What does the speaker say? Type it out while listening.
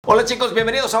Hola chicos,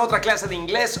 bienvenidos a otra clase de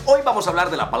inglés. Hoy vamos a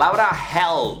hablar de la palabra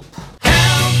help.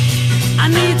 I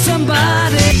need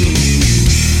somebody.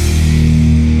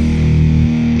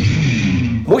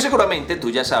 Muy seguramente tú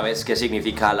ya sabes qué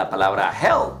significa la palabra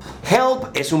help.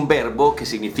 Help es un verbo que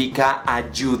significa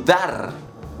ayudar,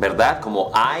 ¿verdad?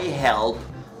 Como I help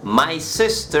my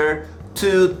sister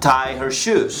to tie her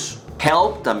shoes.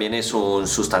 Help también es un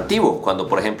sustantivo. Cuando,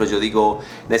 por ejemplo, yo digo,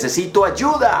 necesito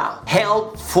ayuda.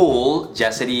 Helpful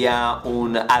ya sería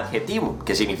un adjetivo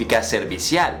que significa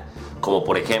servicial. Como,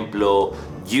 por ejemplo,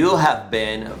 you have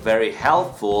been very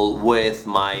helpful with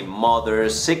my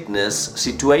mother's sickness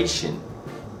situation.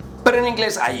 Pero en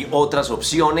inglés hay otras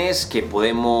opciones que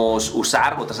podemos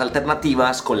usar, otras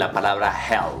alternativas con la palabra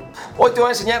help. Hoy te voy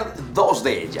a enseñar dos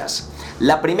de ellas.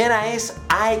 La primera es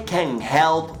I can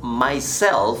help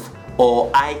myself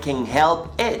o I can help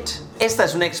it. Esta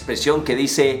es una expresión que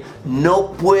dice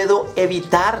no puedo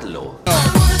evitarlo.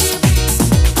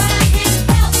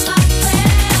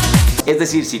 Es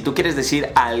decir, si tú quieres decir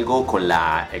algo con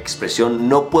la expresión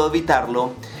no puedo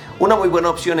evitarlo, una muy buena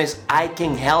opción es I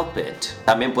can help it.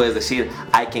 También puedes decir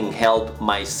I can help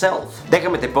myself.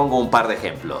 Déjame te pongo un par de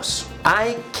ejemplos.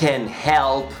 I can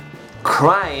help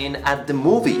crying at the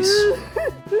movies.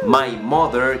 My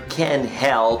mother can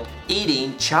help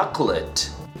eating chocolate.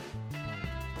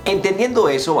 Entendiendo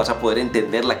eso vas a poder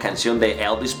entender la canción de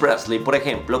Elvis Presley, por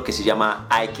ejemplo, que se llama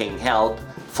I Can Help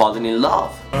Falling in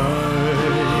Love.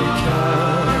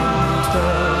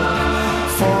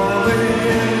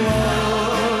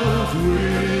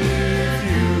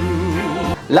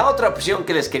 La otra opción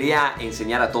que les quería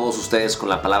enseñar a todos ustedes con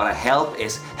la palabra help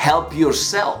es help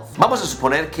yourself. Vamos a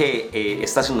suponer que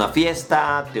estás en una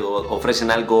fiesta, te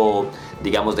ofrecen algo,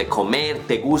 digamos, de comer,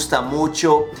 te gusta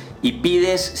mucho y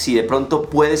pides si de pronto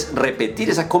puedes repetir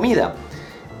esa comida.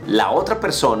 La otra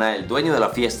persona, el dueño de la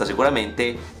fiesta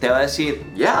seguramente, te va a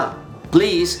decir, yeah,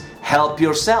 please help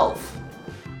yourself.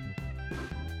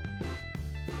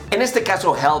 En este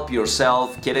caso, help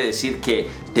yourself quiere decir que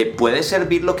te puedes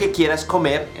servir lo que quieras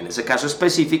comer, en ese caso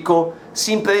específico,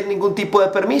 sin pedir ningún tipo de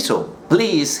permiso.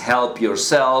 Please help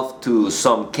yourself to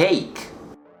some cake.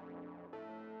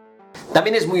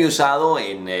 También es muy usado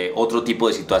en otro tipo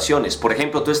de situaciones. Por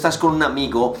ejemplo, tú estás con un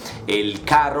amigo, el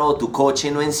carro o tu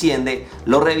coche no enciende,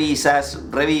 lo revisas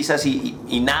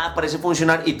y nada parece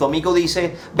funcionar y tu amigo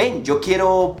dice, ven, yo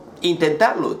quiero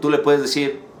intentarlo. Tú le puedes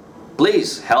decir,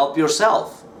 please help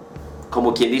yourself.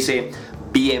 Como quien dice,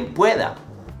 bien pueda.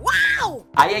 ¡Wow!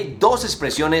 Ahí hay dos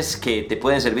expresiones que te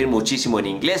pueden servir muchísimo en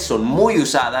inglés, son muy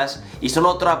usadas y son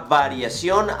otra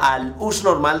variación al uso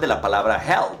normal de la palabra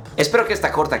help. Espero que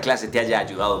esta corta clase te haya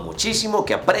ayudado muchísimo,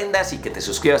 que aprendas y que te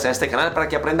suscribas a este canal para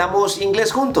que aprendamos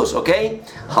inglés juntos, ¿ok?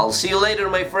 I'll see you later,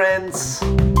 my friends.